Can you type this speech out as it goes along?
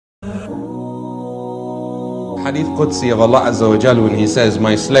Hadeeth Qudsi of Allah Azza wa Jal, when He says,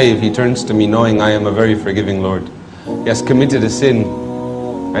 "My slave, he turns to me knowing I am a very forgiving Lord. He has committed a sin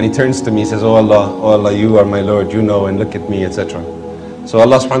and he turns to me, says, oh Allah, you are my Lord, you know, and look at me, etc." So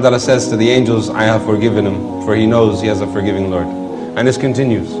Allah subhanahu wa ta'ala says to the angels, I have forgiven him, for he knows he has a forgiving Lord. And this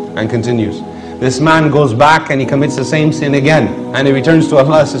continues and continues. This man goes back and he commits the same sin again, and he returns to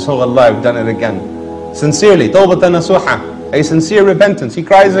Allah and says, oh Allah, I've done it again. Sincerely, tawbatan nasuha, a sincere repentance. He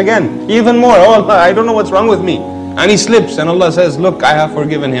cries again, even more, oh Allah, I don't know what's wrong with me. And he slips and Allah says, look, I have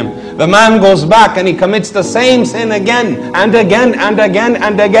forgiven him. The man goes back and he commits the same sin again and again and again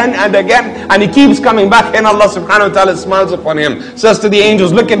and again and again, and he keeps coming back, and Allah subhanahu wa ta'ala smiles upon him, says to the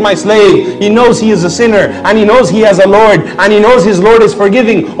angels, look at my slave, he knows he is a sinner and he knows he has a Lord and he knows his Lord is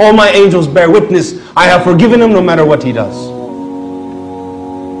forgiving. All my angels bear witness, I have forgiven him no matter what he does.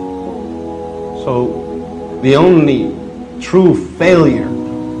 So the only true failure,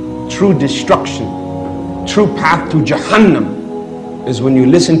 true destruction, true path to Jahannam is when you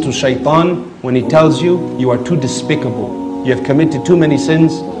listen to shaitan when he tells you you are too despicable, you have committed too many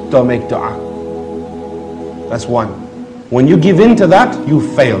sins, don't make dua. That's one. When you give in to that, you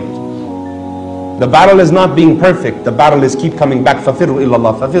failed. The battle is not being perfect, the battle is keep coming back. Fafiru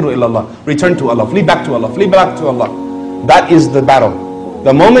illallah, fafiru illallah, return to Allah, flee back to Allah, flee back to Allah. That is the battle.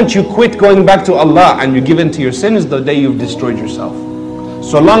 The moment you quit going back to Allah and you give in to your sin is the day you've destroyed yourself.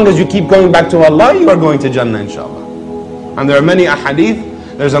 So long as you keep going back to Allah, you are going to Jannah, inshallah. And there are many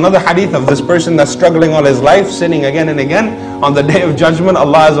ahadith. There's another hadith of this person that's struggling all his life, sinning again and again. On the day of judgment,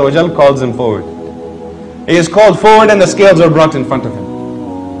 Allah Azza wa Jal calls him forward. He is called forward and the scales are brought in front of him.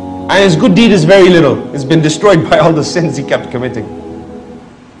 And his good deed is very little. It's been destroyed by all the sins he kept committing.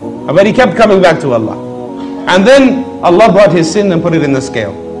 But he kept coming back to Allah. And then Allah brought his sin and put it in the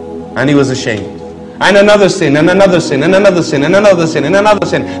scale. And he was ashamed. And another sin, and another sin, and another sin, and another sin, and another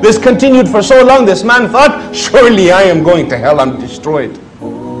sin. This continued for so long, this man thought, surely I am going to hell, I'm destroyed.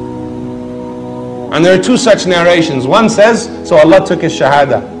 And there are two such narrations. One says, so Allah took his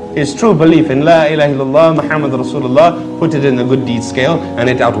shahada, his true belief in La ilaha illallah, Muhammad Rasulullah, put it in the good deed scale, and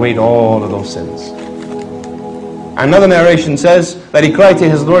it outweighed all of those sins. Another narration says that he cried to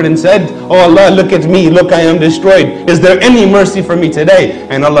his Lord and said, oh Allah, look at me, look, I am destroyed. Is there any mercy for me today?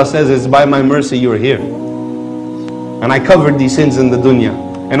 And Allah says, it's by my mercy you are here. And I covered these sins in the dunya.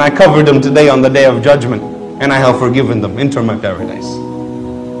 And I covered them today on the day of judgment. And I have forgiven them. Enter my paradise.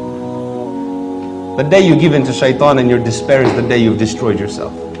 The day you give in to shaitan and your despair is the day you've destroyed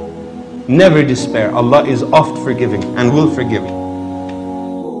yourself. Never despair. Allah is oft forgiving and will forgive you.